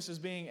singleness as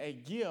being a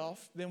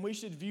gift, then we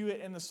should view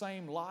it in the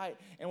same light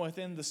and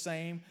within the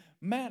same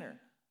manner.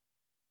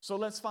 So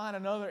let's find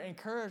another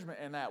encouragement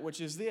in that,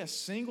 which is this: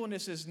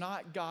 singleness is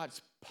not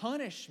God's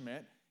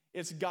punishment,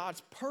 it's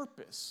God's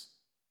purpose.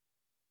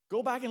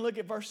 Go back and look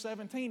at verse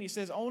 17. He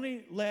says,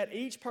 only let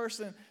each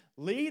person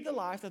lead the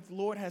life that the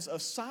Lord has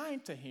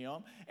assigned to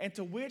him and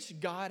to which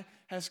God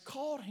has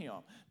called him.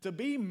 To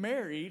be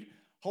married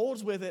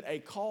holds with it a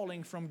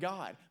calling from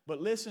God.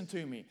 But listen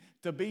to me,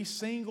 to be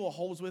single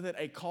holds with it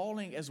a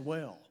calling as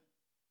well.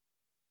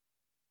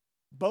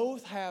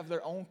 Both have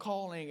their own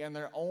calling and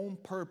their own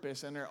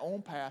purpose and their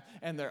own path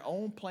and their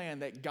own plan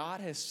that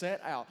God has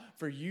set out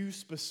for you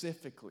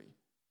specifically.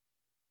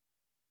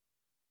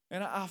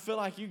 And I feel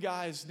like you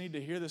guys need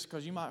to hear this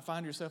because you might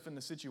find yourself in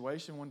the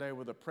situation one day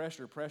where the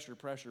pressure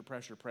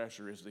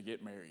is to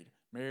get married.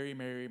 Marry.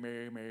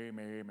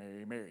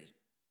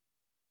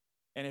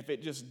 And if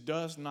it just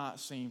does not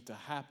seem to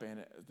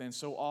happen, then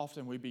so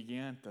often we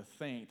begin to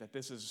think that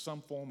this is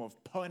some form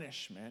of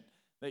punishment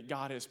that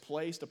God has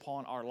placed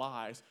upon our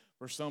lives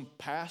for some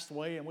past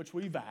way in which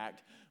we've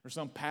acted, or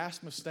some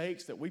past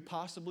mistakes that we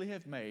possibly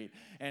have made.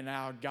 And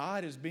now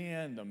God is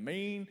being the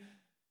mean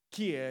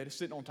kid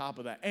sitting on top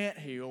of the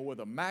anthill with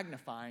a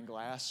magnifying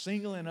glass,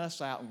 singling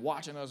us out and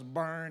watching us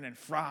burn and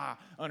fry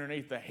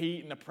underneath the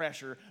heat and the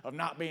pressure of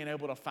not being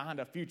able to find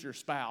a future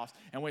spouse.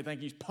 And we think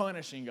he's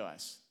punishing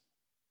us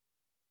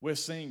with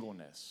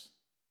singleness.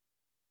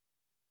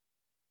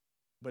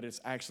 but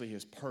it's actually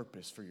his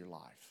purpose for your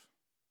life.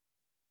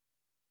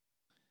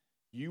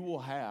 You will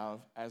have,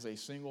 as a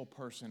single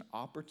person,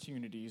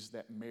 opportunities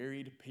that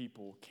married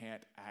people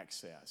can't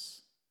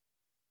access.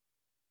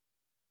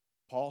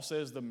 Paul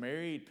says the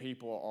married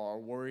people are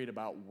worried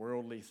about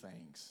worldly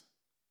things.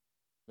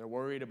 They're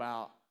worried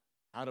about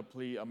how to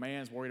please, a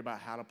man's worried about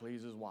how to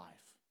please his wife.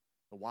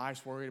 The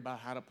wife's worried about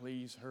how to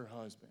please her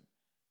husband.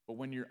 But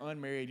when you're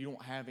unmarried, you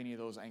don't have any of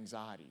those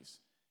anxieties.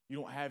 You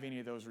don't have any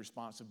of those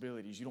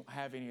responsibilities. You don't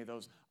have any of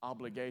those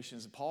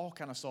obligations. Paul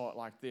kind of saw it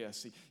like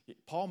this.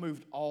 Paul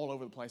moved all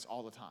over the place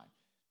all the time.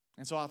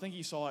 And so I think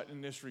he saw it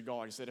in this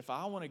regard. He said, if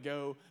I want to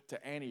go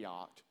to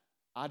Antioch,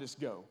 I just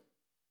go.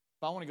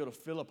 If I want to go to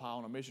Philippi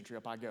on a mission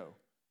trip, I go.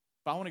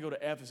 If I want to go to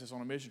Ephesus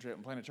on a mission trip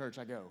and plant a church,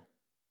 I go.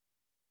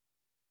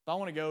 If I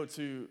want to go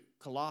to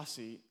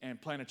Colossae and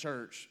plant a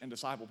church and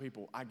disciple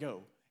people, I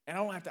go. And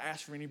I don't have to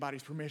ask for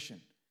anybody's permission.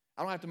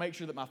 I don't have to make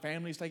sure that my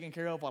family's taken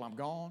care of while I'm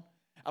gone.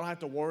 I don't have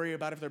to worry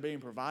about if they're being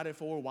provided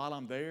for while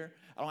I'm there.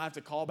 I don't have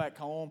to call back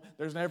home.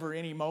 There's never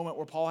any moment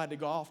where Paul had to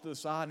go off to the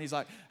side and he's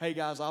like, hey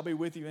guys, I'll be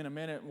with you in a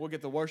minute and we'll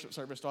get the worship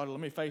service started. Let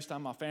me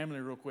FaceTime my family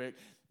real quick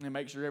and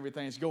make sure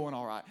everything's going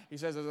all right. He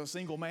says, as a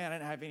single man, I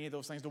didn't have any of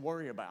those things to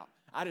worry about.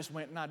 I just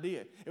went and I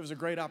did. It was a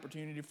great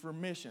opportunity for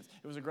missions.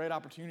 It was a great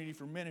opportunity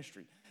for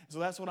ministry. So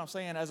that's what I'm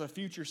saying. As a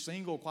future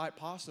single, quite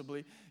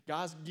possibly,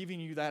 God's giving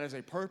you that as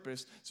a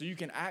purpose so you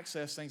can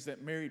access things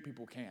that married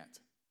people can't.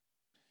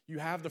 You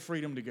have the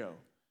freedom to go.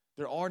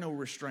 There are no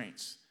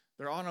restraints.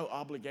 There are no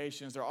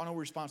obligations. There are no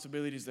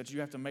responsibilities that you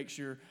have to make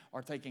sure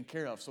are taken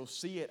care of. So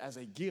see it as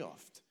a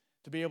gift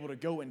to be able to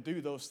go and do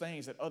those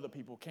things that other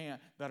people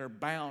can't, that are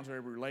bound to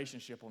every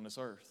relationship on this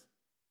earth.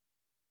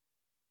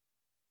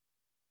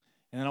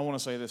 And then I want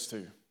to say this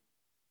too.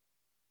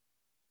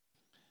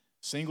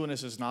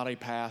 Singleness is not a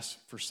pass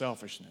for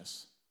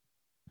selfishness,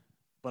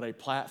 but a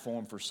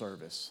platform for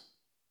service.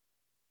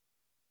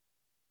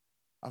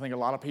 I think a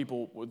lot of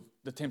people,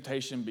 the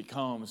temptation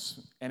becomes,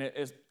 and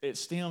it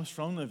stems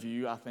from the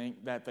view, I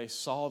think, that they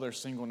saw their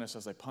singleness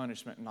as a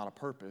punishment and not a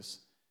purpose.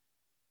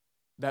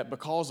 That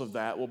because of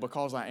that, well,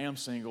 because I am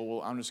single,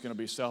 well, I'm just going to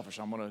be selfish.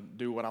 I'm going to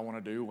do what I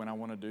want to do when I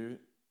want to do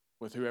it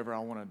with whoever I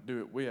want to do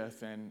it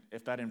with. And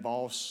if that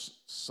involves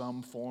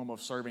some form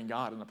of serving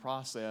God in the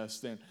process,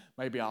 then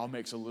maybe I'll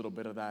mix a little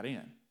bit of that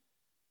in.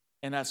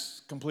 And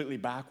that's completely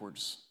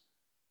backwards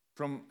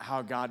from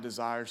how God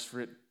desires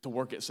for it to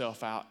work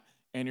itself out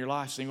in your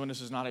life. Singleness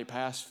is not a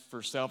pass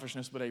for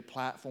selfishness, but a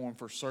platform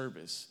for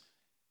service.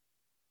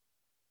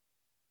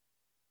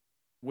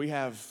 We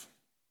have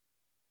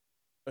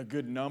a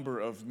good number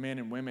of men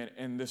and women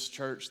in this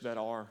church that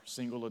are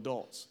single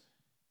adults.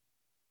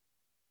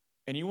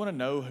 And you want to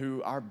know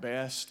who our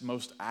best,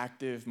 most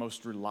active,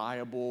 most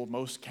reliable,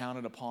 most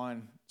counted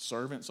upon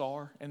servants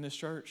are in this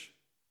church?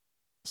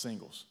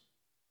 Singles.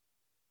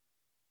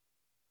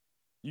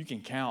 You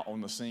can count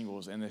on the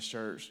singles in this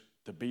church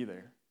to be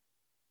there,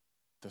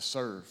 to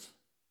serve,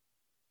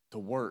 to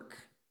work,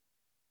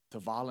 to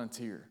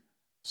volunteer.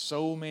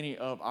 So many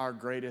of our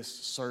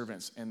greatest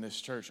servants in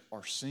this church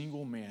are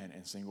single men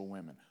and single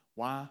women.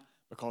 Why?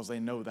 Because they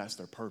know that's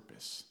their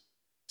purpose.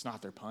 It's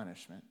not their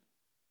punishment.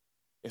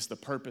 It's the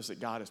purpose that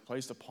God has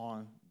placed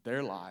upon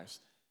their lives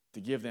to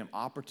give them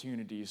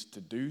opportunities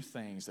to do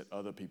things that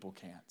other people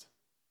can't.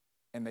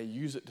 And they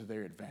use it to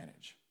their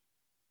advantage.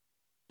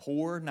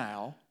 Poor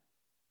now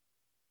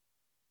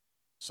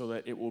so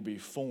that it will be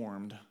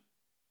formed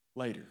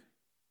later.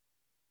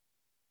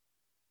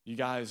 You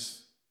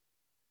guys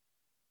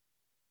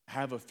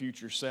have a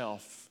future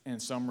self in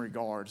some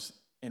regards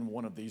in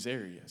one of these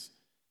areas.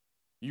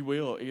 You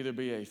will either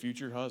be a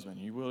future husband,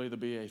 you will either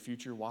be a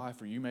future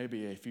wife, or you may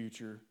be a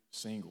future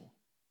single.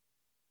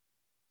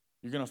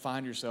 You're going to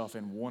find yourself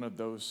in one of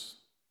those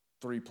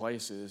three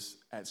places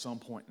at some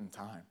point in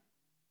time.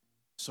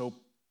 So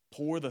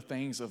pour the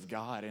things of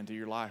God into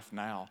your life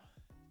now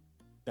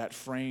that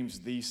frames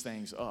these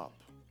things up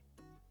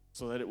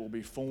so that it will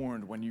be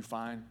formed when you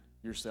find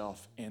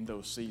yourself in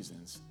those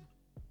seasons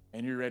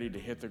and you're ready to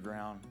hit the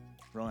ground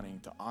running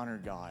to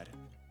honor God.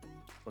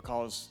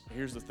 Because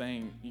here's the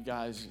thing, you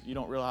guys, you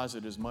don't realize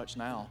it as much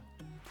now,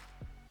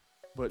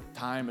 but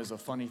time is a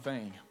funny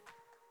thing.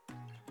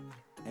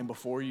 And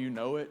before you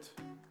know it,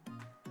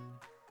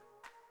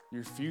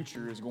 your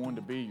future is going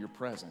to be your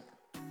present,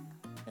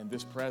 and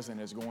this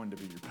present is going to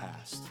be your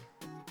past.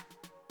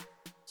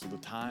 So the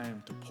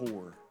time to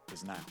pour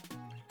is now.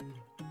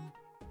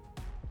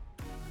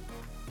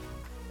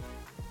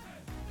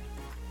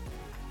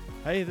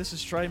 Hey, this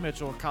is Trey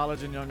Mitchell,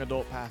 college and young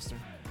adult pastor.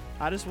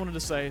 I just wanted to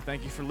say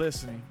thank you for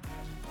listening.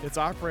 It's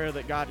our prayer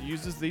that God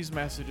uses these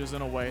messages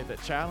in a way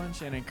that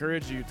challenge and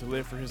encourage you to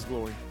live for His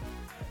glory.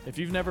 If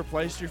you've never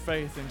placed your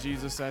faith in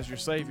Jesus as your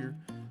Savior,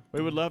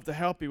 we would love to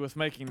help you with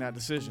making that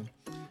decision.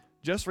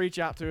 Just reach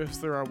out to us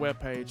through our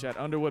webpage at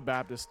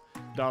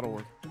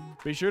underwoodbaptist.org.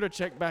 Be sure to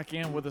check back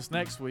in with us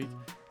next week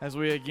as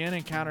we again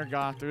encounter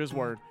God through His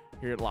Word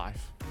here at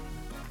Life.